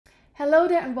Hello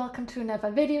there and welcome to another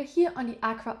video here on the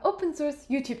Aqua Open Source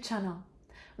YouTube channel.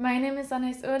 My name is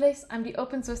Anais Ehrlichs. I'm the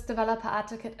Open Source Developer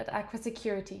Advocate at Aqua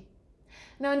Security.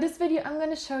 Now in this video I'm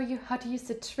going to show you how to use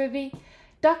the Trivy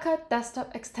Docker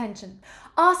Desktop Extension.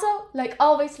 Also, like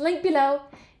always, link below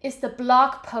is the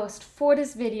blog post for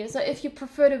this video. So if you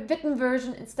prefer the written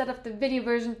version instead of the video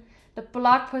version, the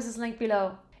blog post is linked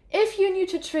below. If you're new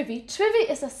to Trivy,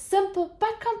 Trivy is a simple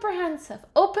but comprehensive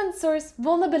open source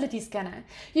vulnerability scanner.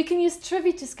 You can use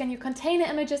Trivy to scan your container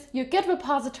images, your Git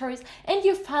repositories, and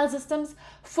your file systems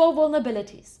for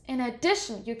vulnerabilities. In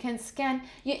addition, you can scan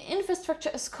your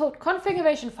infrastructure as code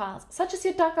configuration files, such as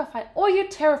your Docker file or your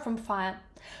Terraform file,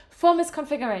 for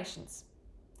misconfigurations.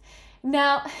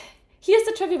 Now, here's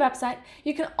the Trivy website.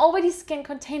 You can already scan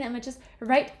container images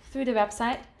right through the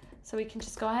website. So we can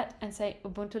just go ahead and say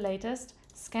Ubuntu latest,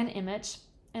 scan image,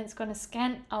 and it's going to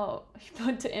scan our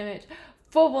Ubuntu image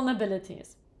for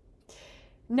vulnerabilities.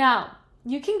 Now,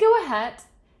 you can go ahead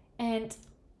and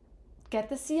get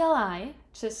the CLI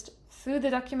just through the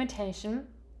documentation,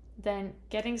 then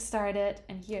getting started,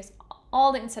 and here's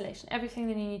all the installation, everything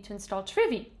that you need to install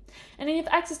Trivy. And then you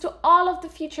have access to all of the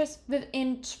features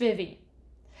within Trivy.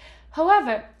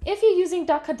 However, if you're using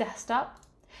Docker Desktop,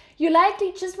 you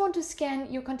likely just want to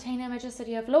scan your container images that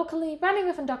you have locally running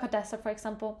within Docker Desktop, for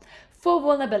example, for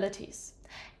vulnerabilities.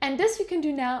 And this you can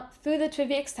do now through the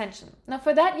Trivy extension. Now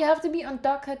for that, you have to be on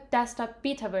Docker Desktop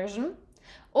beta version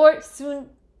or soon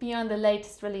be on the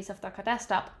latest release of Docker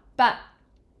Desktop. But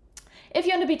if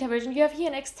you're on the beta version, you have here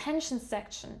an extension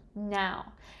section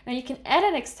now. Now you can add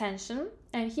an extension,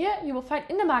 and here you will find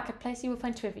in the marketplace, you will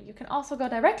find Trivy. You can also go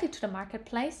directly to the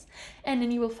marketplace and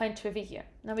then you will find Trivy here.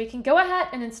 Now we can go ahead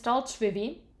and install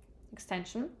Trivy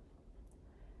extension.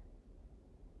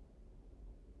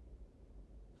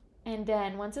 And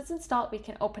then once it's installed, we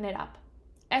can open it up.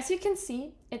 As you can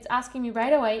see, it's asking me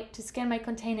right away to scan my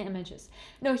container images.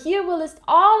 Now here we'll list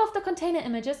all of the container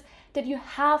images that you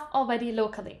have already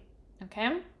locally.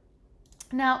 Okay.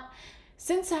 Now,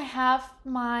 since I have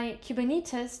my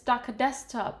Kubernetes Docker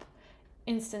Desktop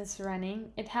instance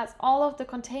running, it has all of the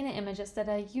container images that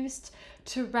I used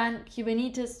to run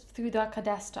Kubernetes through Docker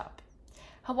Desktop.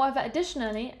 However,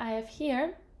 additionally, I have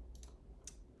here,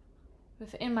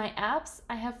 within my apps,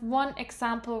 I have one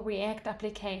example React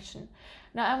application.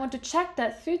 Now I want to check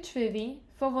that through Trivy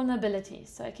for vulnerabilities.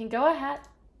 So I can go ahead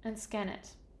and scan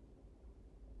it.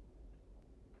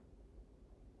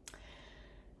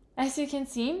 As you can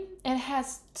see, it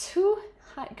has 2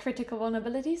 high critical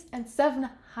vulnerabilities and 7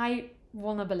 high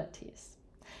vulnerabilities.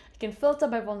 I can filter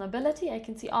by vulnerability. I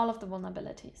can see all of the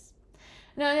vulnerabilities.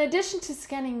 Now, in addition to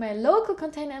scanning my local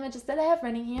container images that I have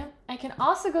running here, I can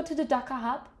also go to the Docker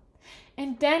Hub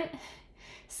and then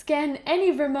scan any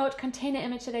remote container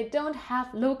image that I don't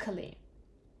have locally.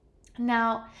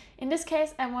 Now, in this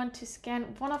case, I want to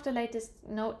scan one of the latest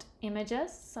Node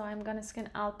images. So I'm going to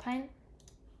scan Alpine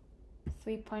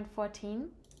 3.14.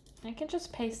 I can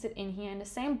just paste it in here in the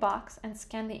same box and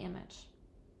scan the image.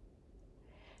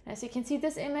 As you can see,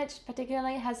 this image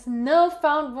particularly has no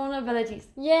found vulnerabilities.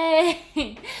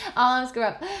 Yay! I'm screw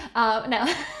up.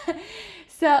 No.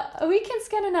 So we can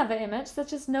scan another image,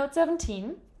 such as Node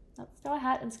 17. Let's go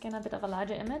ahead and scan a bit of a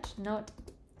larger image, Node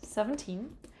 17,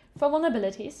 for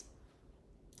vulnerabilities.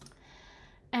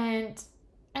 And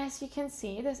as you can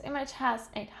see, this image has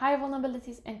 8 high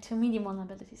vulnerabilities and 2 medium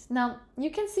vulnerabilities. Now,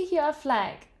 you can see here a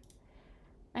flag,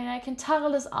 and I can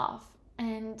toggle this off.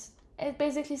 And it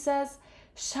basically says,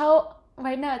 show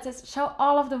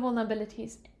all of the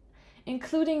vulnerabilities,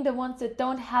 including the ones that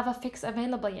don't have a fix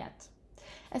available yet.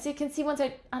 As you can see, once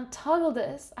I untoggle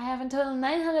this, I have in total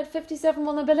 957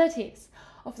 vulnerabilities.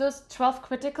 Of those, 12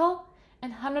 critical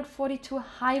and 142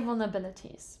 high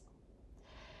vulnerabilities.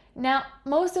 Now,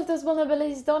 most of those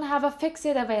vulnerabilities don't have a fix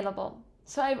yet available.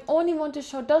 So I only want to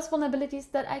show those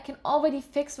vulnerabilities that I can already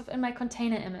fix within my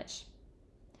container image.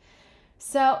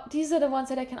 So these are the ones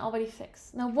that I can already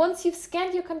fix. Now, once you've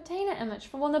scanned your container image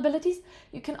for vulnerabilities,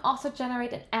 you can also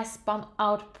generate an SBOM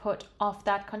output of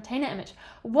that container image.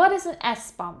 What is an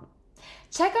SBOM?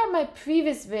 Check out my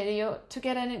previous video to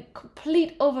get a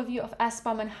complete overview of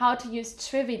SBOM and how to use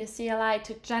Trivy, the CLI,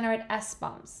 to generate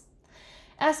SBOMs.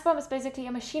 SBOM is basically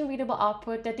a machine-readable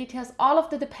output that details all of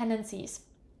the dependencies,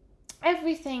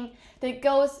 everything that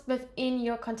goes within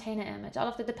your container image, all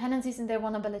of the dependencies and their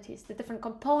vulnerabilities, the different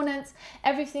components,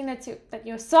 everything that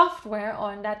your software,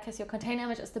 or in that case your container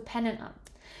image, is dependent on.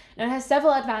 Now, it has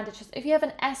several advantages. If you have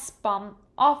an SBOM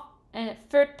of a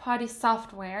third-party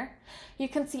software, you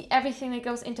can see everything that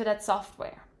goes into that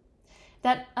software.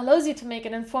 That allows you to make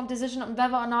an informed decision on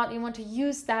whether or not you want to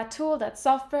use that tool, that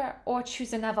software, or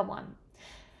choose another one.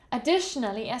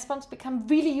 Additionally, SBOMs become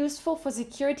really useful for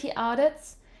security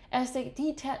audits as they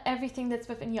detail everything that's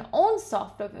within your own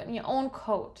software, within your own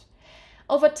code.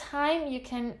 Over time, you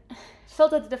can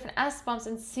filter the different SBOMs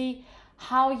and see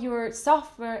how your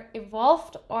software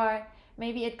evolved, or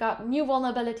maybe it got new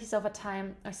vulnerabilities over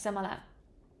time or similar.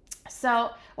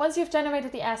 So once you've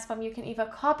generated the SBOM, you can either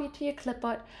copy it to your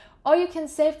clipboard or you can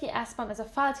save the SBOM as a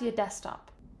file to your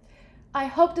desktop. I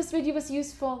hope this video was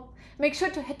useful. Make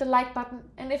sure to hit the like button,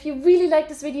 and if you really like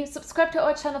this video, subscribe to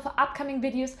our channel for upcoming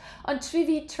videos on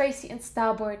Trivy, Tracy and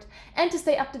Starboard, and to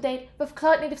stay up to date with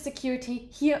cloud native security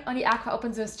here on the Aqua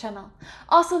open source channel.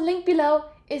 Also linked below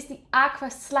is the Aqua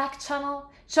Slack channel.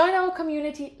 Join our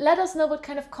community, let us know what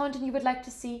kind of content you would like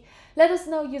to see, let us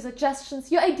know your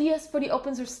suggestions, your ideas for the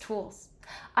open source tools.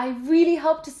 I really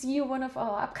hope to see you in one of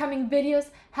our upcoming videos.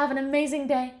 Have an amazing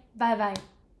day. Bye bye.